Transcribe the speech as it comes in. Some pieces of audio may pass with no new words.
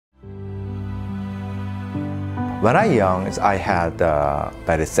When I was young, I had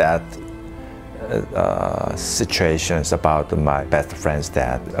very sad situations about my best friends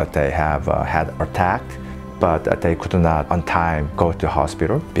that they have had attack, but they could not on time go to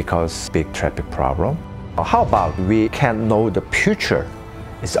hospital because big traffic problem. How about we can know the future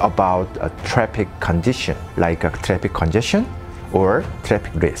is about a traffic condition, like a traffic congestion or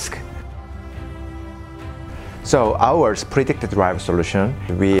traffic risk. So our predicted driver solution,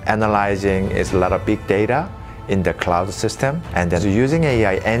 we analyzing is a lot of big data in the cloud system, and then using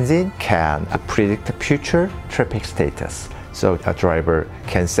AI engine can predict the future traffic status. So a driver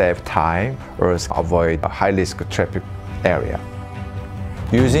can save time or avoid a high-risk traffic area.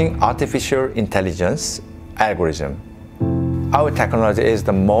 Using artificial intelligence algorithm, our technology is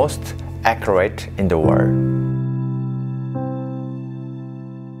the most accurate in the world.